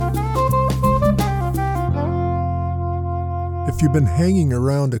If you've been hanging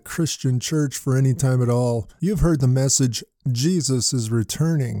around a Christian church for any time at all, you've heard the message, Jesus is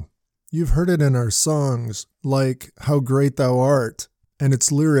returning. You've heard it in our songs, like How Great Thou Art, and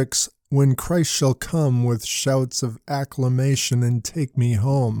its lyrics, When Christ shall come with shouts of acclamation and take me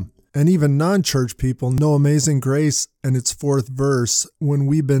home. And even non-church people know Amazing Grace and its fourth verse, When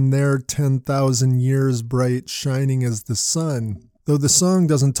we've been there 10,000 years bright, shining as the sun. Though the song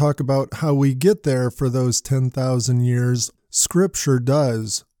doesn't talk about how we get there for those 10,000 years, Scripture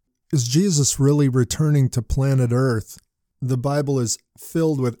does. Is Jesus really returning to planet Earth? The Bible is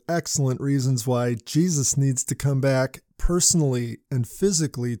filled with excellent reasons why Jesus needs to come back personally and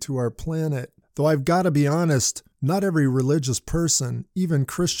physically to our planet. Though I've got to be honest, not every religious person, even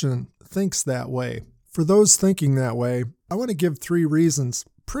Christian, thinks that way. For those thinking that way, I want to give 3 reasons,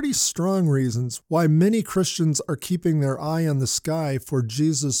 pretty strong reasons, why many Christians are keeping their eye on the sky for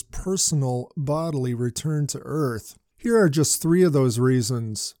Jesus' personal bodily return to Earth. Here are just 3 of those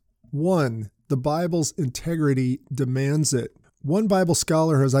reasons. 1. The Bible's integrity demands it. One Bible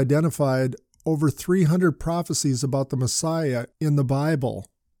scholar has identified over 300 prophecies about the Messiah in the Bible.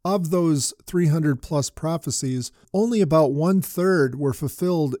 Of those 300 plus prophecies, only about 1/3 were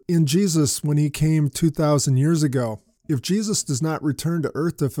fulfilled in Jesus when he came 2,000 years ago. If Jesus does not return to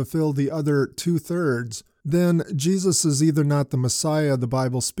earth to fulfill the other 2/3, then Jesus is either not the Messiah the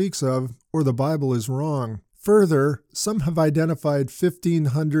Bible speaks of, or the Bible is wrong. Further, some have identified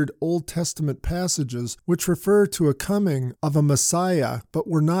 1,500 Old Testament passages which refer to a coming of a Messiah, but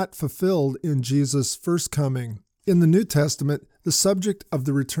were not fulfilled in Jesus' first coming. In the New Testament, the subject of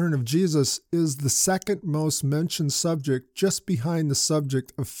the return of Jesus is the second most mentioned subject, just behind the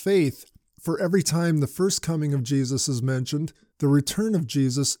subject of faith. For every time the first coming of Jesus is mentioned, the return of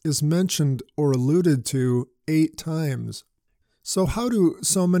Jesus is mentioned or alluded to 8 times. So how do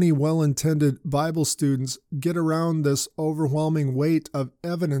so many well-intended Bible students get around this overwhelming weight of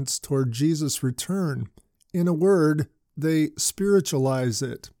evidence toward Jesus' return? In a word, they spiritualize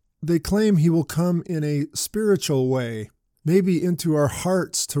it. They claim he will come in a spiritual way, maybe into our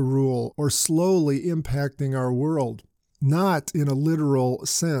hearts to rule or slowly impacting our world, not in a literal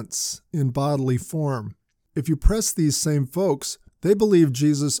sense, in bodily form. If you press these same folks, they believe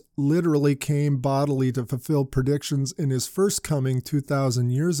Jesus literally came bodily to fulfill predictions in his first coming 2,000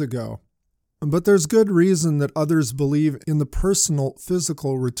 years ago. But there's good reason that others believe in the personal,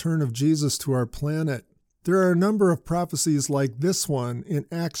 physical return of Jesus to our planet. There are a number of prophecies like this one in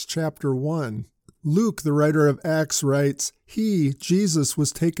Acts chapter 1. Luke, the writer of Acts, writes, He, Jesus,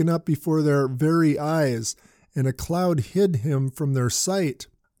 was taken up before their very eyes, and a cloud hid him from their sight.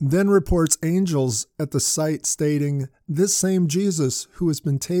 Then reports angels at the sight stating, This same Jesus who has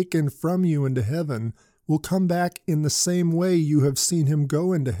been taken from you into heaven will come back in the same way you have seen him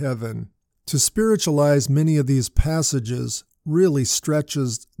go into heaven. To spiritualize many of these passages really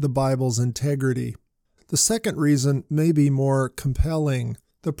stretches the Bible's integrity. The second reason may be more compelling.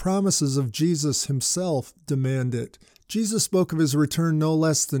 The promises of Jesus himself demand it. Jesus spoke of his return no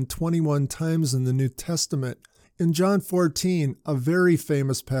less than 21 times in the New Testament. In John 14, a very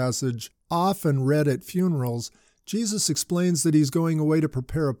famous passage, often read at funerals, Jesus explains that he's going away to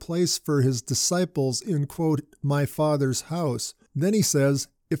prepare a place for his disciples in, quote, my Father's house. Then he says,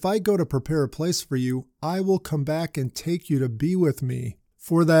 if I go to prepare a place for you, I will come back and take you to be with me.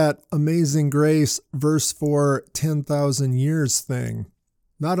 For that Amazing Grace, verse 4, 10,000 years thing.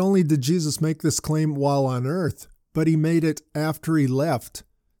 Not only did Jesus make this claim while on earth, but he made it after he left.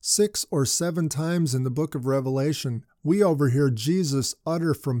 6 or 7 times in the book of Revelation, we overhear Jesus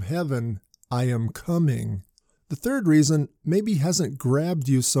utter from heaven, I am coming. The third reason maybe hasn't grabbed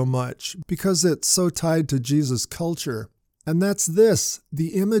you so much because it's so tied to Jesus' culture. And that's this, the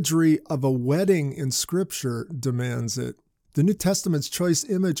imagery of a wedding in Scripture demands it. The New Testament's choice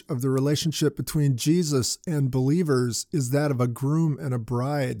image of the relationship between Jesus and believers is that of a groom and a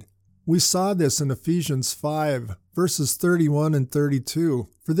bride. We saw this in Ephesians 5, verses 31 and 32.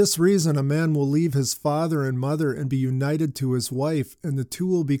 For this reason, a man will leave his father and mother and be united to his wife, and the two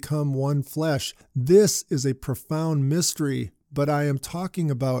will become one flesh. This is a profound mystery, but I am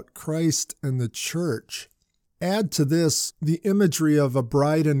talking about Christ and the church. Add to this the imagery of a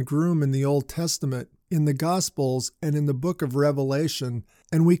bride and groom in the Old Testament, in the Gospels, and in the book of Revelation,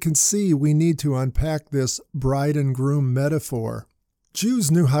 and we can see we need to unpack this bride and groom metaphor.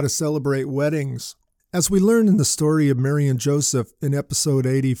 Jews knew how to celebrate weddings. As we learned in the story of Mary and Joseph in episode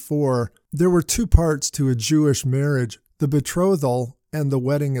 84, there were 2 parts to a Jewish marriage, the betrothal and the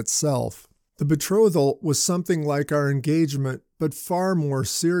wedding itself. The betrothal was something like our engagement, but far more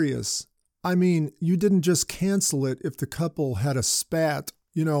serious. I mean, you didn't just cancel it if the couple had a spat,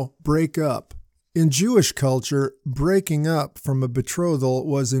 break up. In Jewish culture, breaking up from a betrothal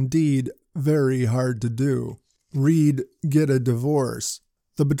was indeed very hard to do. Read, get a divorce.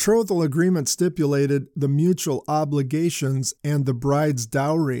 The betrothal agreement stipulated the mutual obligations and the bride's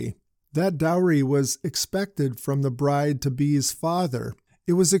dowry. That dowry was expected from the bride-to-be's father.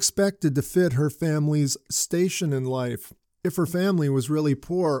 It was expected to fit her family's station in life. If her family was really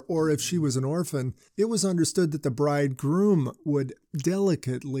poor, or if she was an orphan, it was understood that the bridegroom would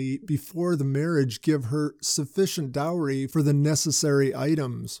delicately, before the marriage, give her sufficient dowry for the necessary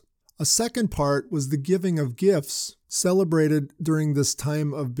items. A second part was the giving of gifts, celebrated during this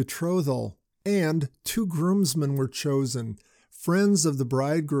time of betrothal, and 2 groomsmen were chosen, friends of the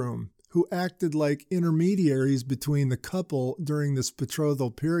bridegroom, who acted like intermediaries between the couple during this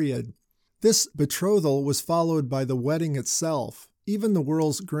betrothal period. This betrothal was followed by the wedding itself. Even the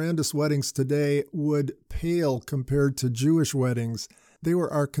world's grandest weddings today would pale compared to Jewish weddings. They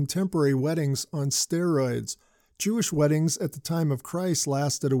were our contemporary weddings on steroids. Jewish weddings at the time of Christ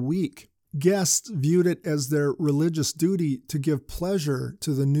lasted a week. Guests viewed it as their religious duty to give pleasure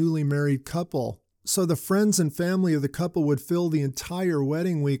to the newly married couple. So the friends and family of the couple would fill the entire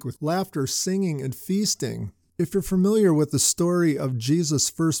wedding week with laughter, singing, and feasting. If you're familiar with the story of Jesus'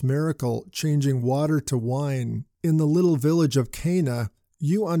 first miracle, changing water to wine, in the little village of Cana,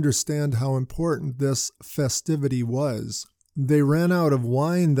 you understand how important this festivity was. They ran out of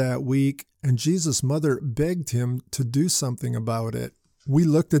wine that week, and Jesus' mother begged him to do something about it. We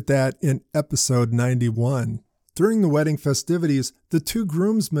looked at that in episode 91. During the wedding festivities, the 2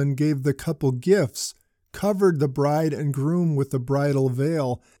 groomsmen gave the couple gifts, covered the bride and groom with the bridal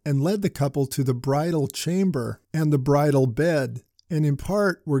veil, and led the couple to the bridal chamber and the bridal bed, and in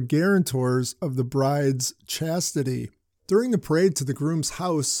part were guarantors of the bride's chastity. During the parade to the groom's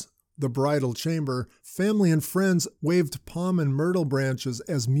house, the bridal chamber, family and friends waved palm and myrtle branches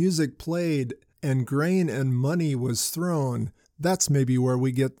as music played and grain and money was thrown. That's maybe where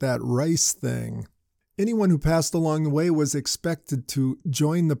we get that rice thing. Anyone who passed along the way was expected to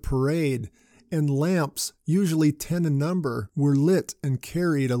join the parade, and lamps, usually 10 in number, were lit and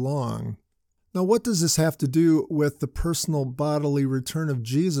carried along. Now, what does this have to do with the personal bodily return of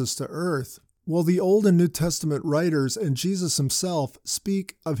Jesus to earth? Well, the Old and New Testament writers and Jesus himself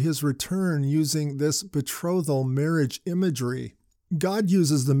speak of his return using this betrothal marriage imagery. God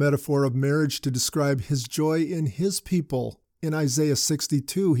uses the metaphor of marriage to describe his joy in his people. In Isaiah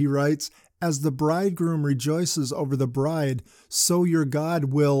 62, he writes, "As the bridegroom rejoices over the bride, so your God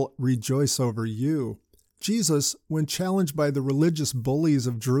will rejoice over you." Jesus, when challenged by the religious bullies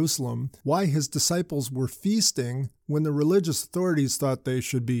of Jerusalem why his disciples were feasting when the religious authorities thought they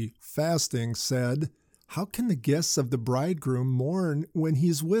should be fasting, said, "How can the guests of the bridegroom mourn when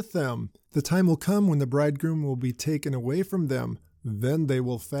he's with them? The time will come when the bridegroom will be taken away from them. Then they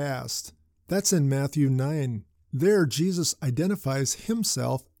will fast." That's in Matthew 9. There, Jesus identifies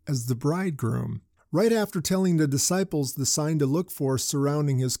himself as the bridegroom. Right after telling the disciples the sign to look for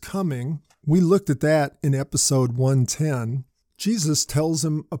surrounding his coming, we looked at that in episode 110, Jesus tells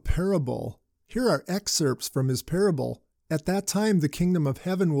them a parable. Here are excerpts from his parable. "At that time the kingdom of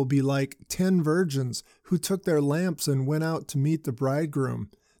heaven will be like 10 virgins who took their lamps and went out to meet the bridegroom.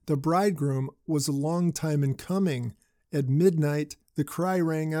 The bridegroom was a long time in coming. At midnight the cry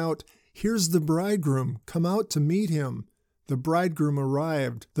rang out, 'Here's the bridegroom, come out to meet him.' The bridegroom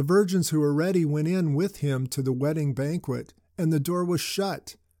arrived. The virgins who were ready went in with him to the wedding banquet, and the door was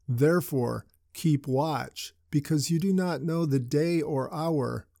shut. Therefore, keep watch, because you do not know the day or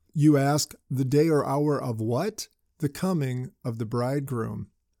hour." You ask, the day or hour of what? The coming of the bridegroom.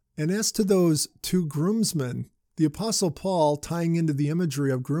 And as to those 2 groomsmen, the Apostle Paul, tying into the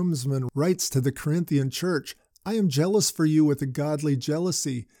imagery of groomsmen, writes to the Corinthian church, "I am jealous for you with a godly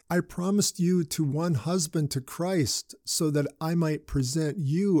jealousy. I promised you to one husband, to Christ, so that I might present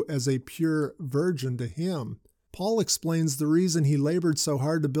you as a pure virgin to him." Paul explains the reason he labored so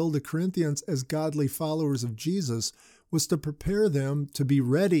hard to build the Corinthians as godly followers of Jesus was to prepare them to be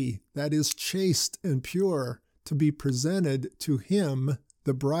ready, that is, chaste and pure, to be presented to him,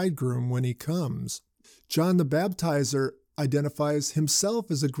 the bridegroom, when he comes. John the Baptizer identifies himself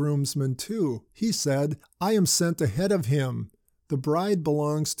as a groomsman too. He said, "I am sent ahead of him." The bride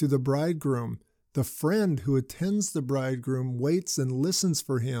belongs to the bridegroom. The friend who attends the bridegroom waits and listens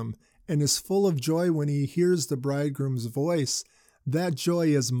for him and is full of joy when he hears the bridegroom's voice. That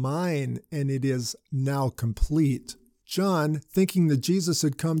joy is mine, and it is now complete. John, thinking that Jesus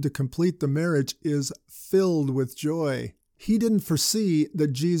had come to complete the marriage, is filled with joy. He didn't foresee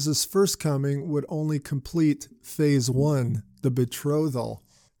that Jesus' first coming would only complete phase 1, the betrothal.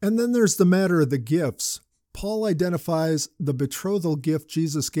 And then there's the matter of the gifts. Paul identifies the betrothal gift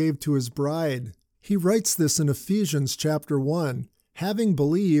Jesus gave to his bride. He writes this in Ephesians chapter 1. Having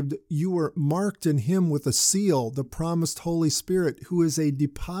believed, you were marked in him with a seal, the promised Holy Spirit, who is a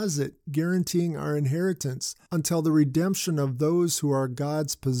deposit guaranteeing our inheritance until the redemption of those who are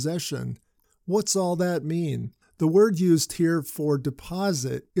God's possession. What's all that mean? The word used here for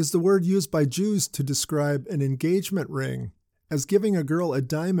deposit is the word used by Jews to describe an engagement ring. As giving a girl a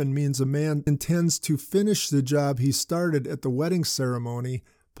diamond means a man intends to finish the job he started at the wedding ceremony,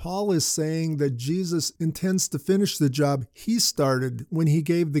 Paul is saying that Jesus intends to finish the job he started when he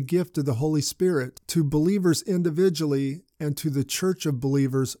gave the gift of the Holy Spirit to believers individually and to the church of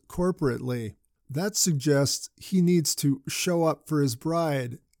believers corporately. That suggests he needs to show up for his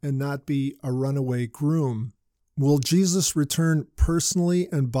bride and not be a runaway groom. Will Jesus return personally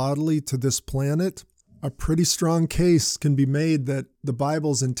and bodily to this planet? A pretty strong case can be made that the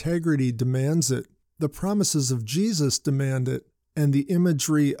Bible's integrity demands it. The promises of Jesus demand it, and the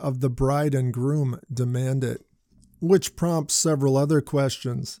imagery of the bride and groom demand it. Which prompts several other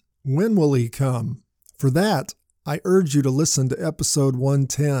questions. When will he come? For that, I urge you to listen to episode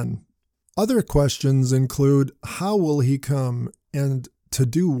 110. Other questions include, how will he come and to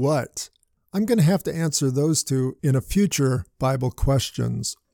do what? I'm going to have to answer those two in a future Bible Questions.